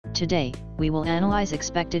Today, we will analyze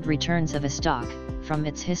expected returns of a stock from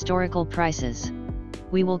its historical prices.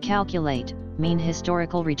 We will calculate mean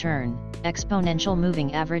historical return, exponential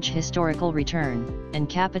moving average historical return, and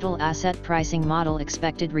capital asset pricing model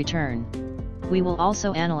expected return. We will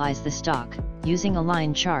also analyze the stock using a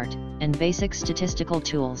line chart and basic statistical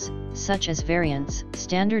tools such as variance,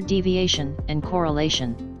 standard deviation, and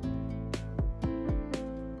correlation.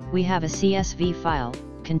 We have a CSV file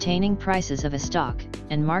containing prices of a stock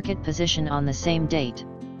and market position on the same date.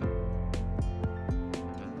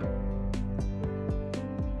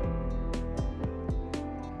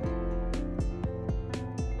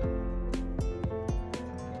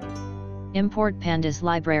 Import Pandas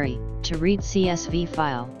library to read CSV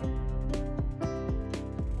file.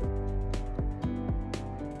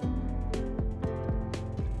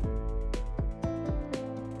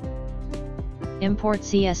 Import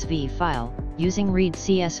CSV file using read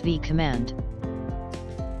CSV command.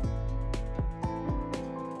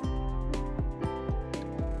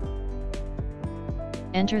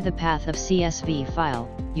 Enter the path of CSV file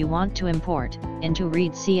you want to import into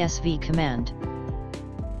read CSV command.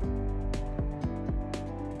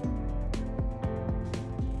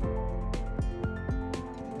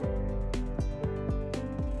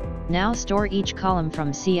 Now store each column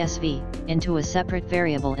from CSV into a separate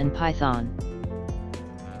variable in Python.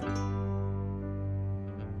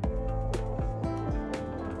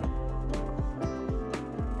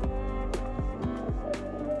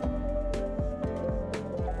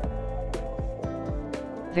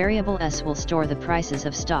 Variable S will store the prices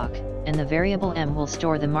of stock, and the variable M will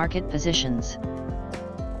store the market positions.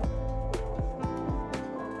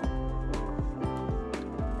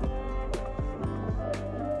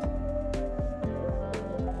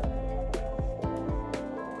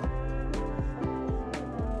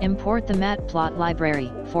 Import the matplot library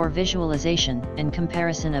for visualization and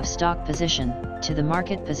comparison of stock position to the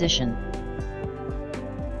market position.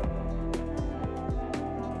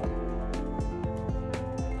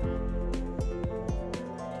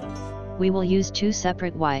 We will use two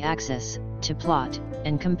separate y-axes to plot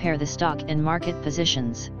and compare the stock and market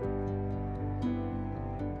positions.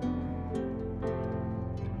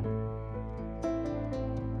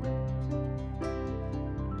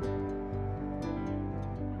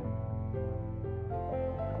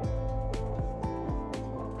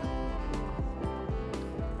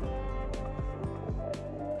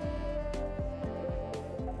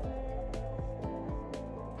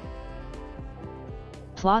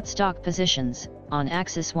 Plot stock positions on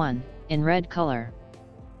axis 1 in red color.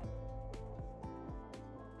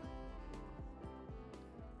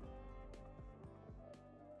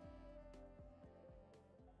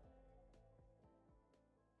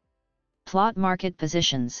 Plot market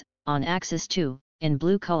positions on axis 2 in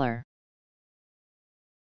blue color.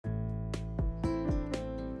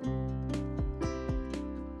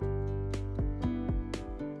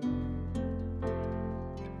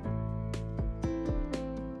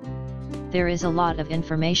 There is a lot of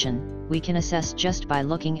information we can assess just by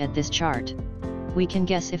looking at this chart. We can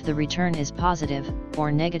guess if the return is positive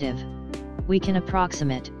or negative. We can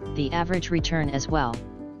approximate the average return as well.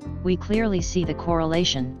 We clearly see the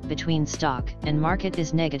correlation between stock and market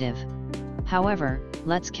is negative. However,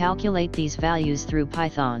 let's calculate these values through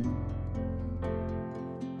Python.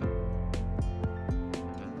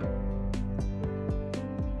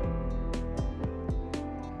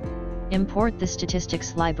 Import the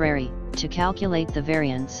statistics library to calculate the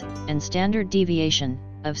variance and standard deviation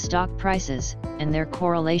of stock prices and their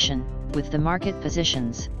correlation with the market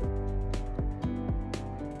positions.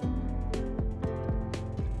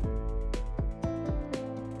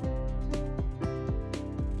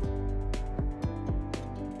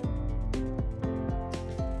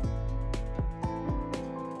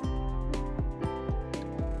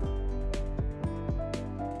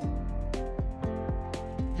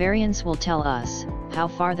 Variance will tell us how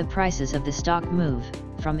far the prices of the stock move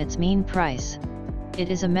from its mean price. It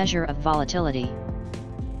is a measure of volatility.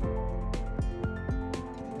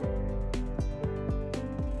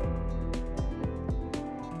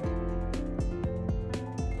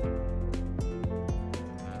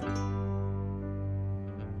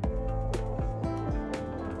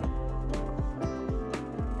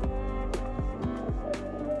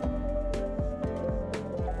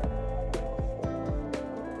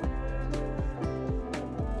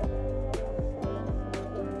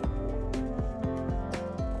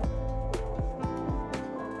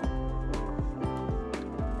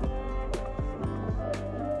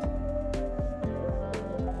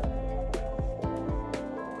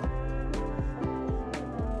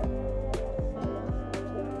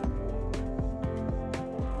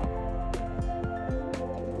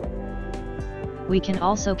 We can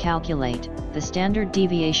also calculate the standard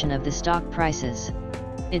deviation of the stock prices.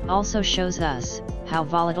 It also shows us how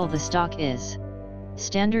volatile the stock is.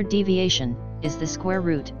 Standard deviation is the square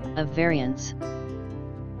root of variance.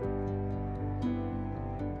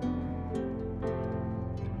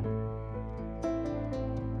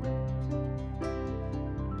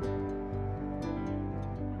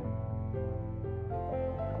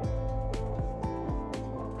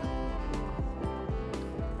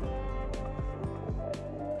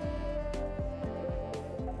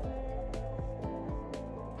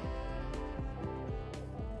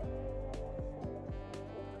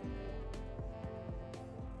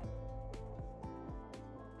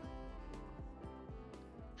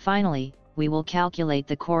 Finally, we will calculate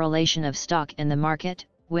the correlation of stock and the market,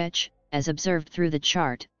 which, as observed through the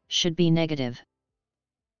chart, should be negative.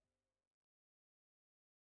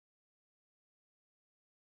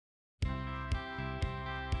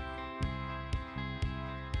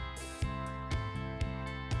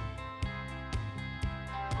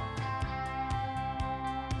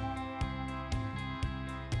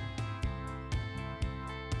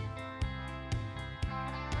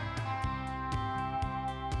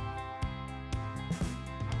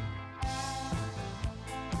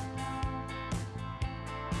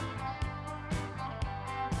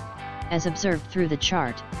 As observed through the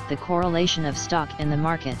chart, the correlation of stock and the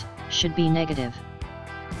market should be negative.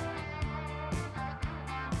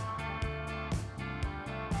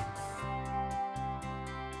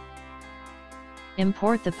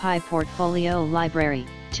 Import the PyPortfolio library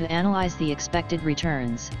to analyze the expected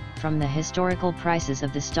returns from the historical prices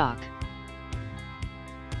of the stock.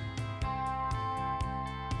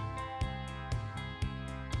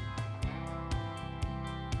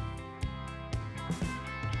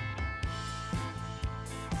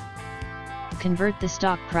 Convert the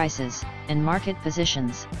stock prices and market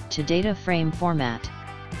positions to data frame format.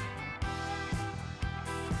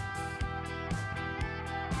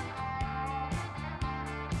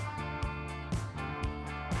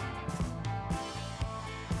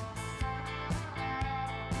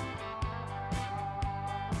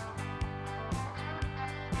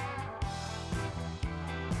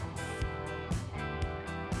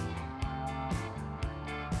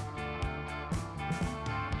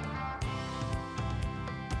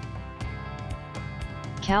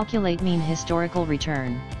 Calculate mean historical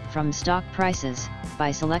return from stock prices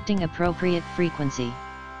by selecting appropriate frequency.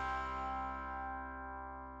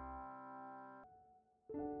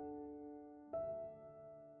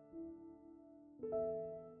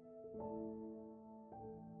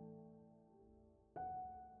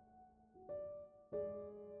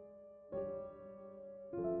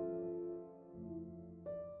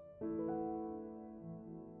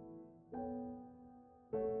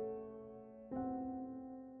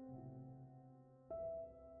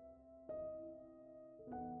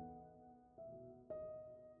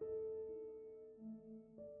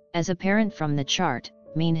 As apparent from the chart,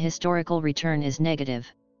 mean historical return is negative.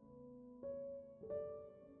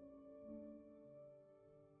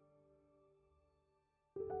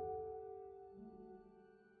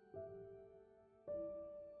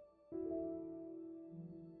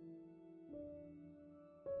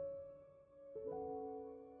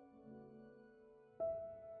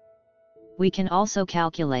 We can also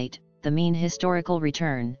calculate the mean historical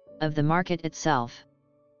return of the market itself.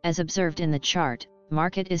 As observed in the chart,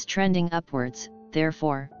 market is trending upwards,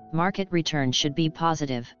 therefore, market return should be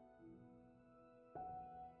positive.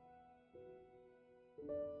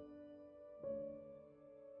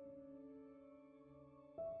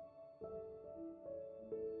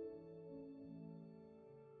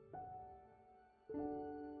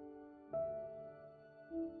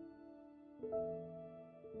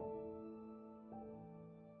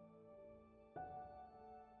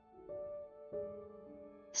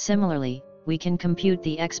 Similarly, we can compute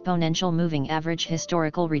the exponential moving average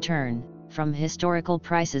historical return from historical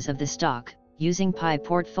prices of the stock using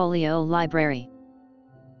PyPortfolio library.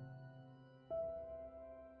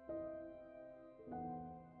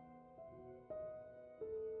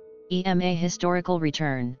 EMA historical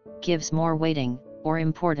return gives more weighting or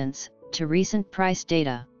importance to recent price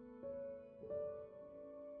data.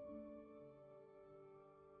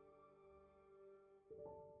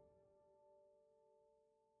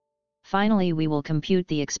 Finally, we will compute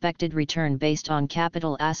the expected return based on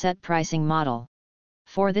capital asset pricing model.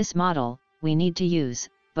 For this model, we need to use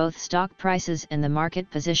both stock prices and the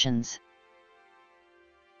market positions.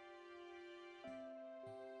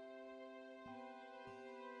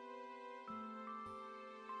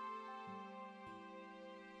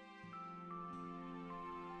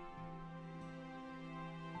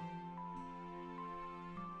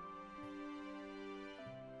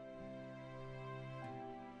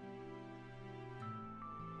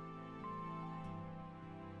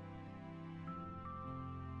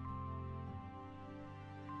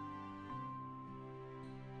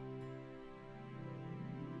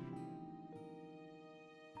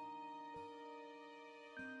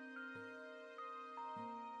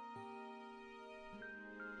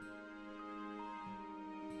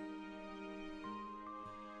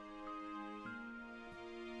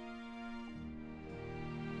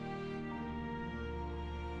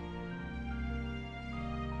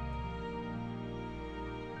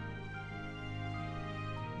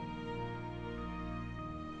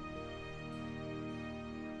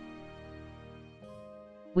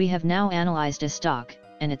 We have now analyzed a stock,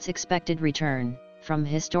 and its expected return, from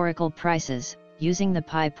historical prices, using the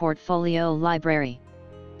PyPortfolio library.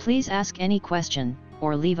 Please ask any question,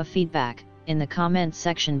 or leave a feedback, in the comments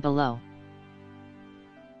section below.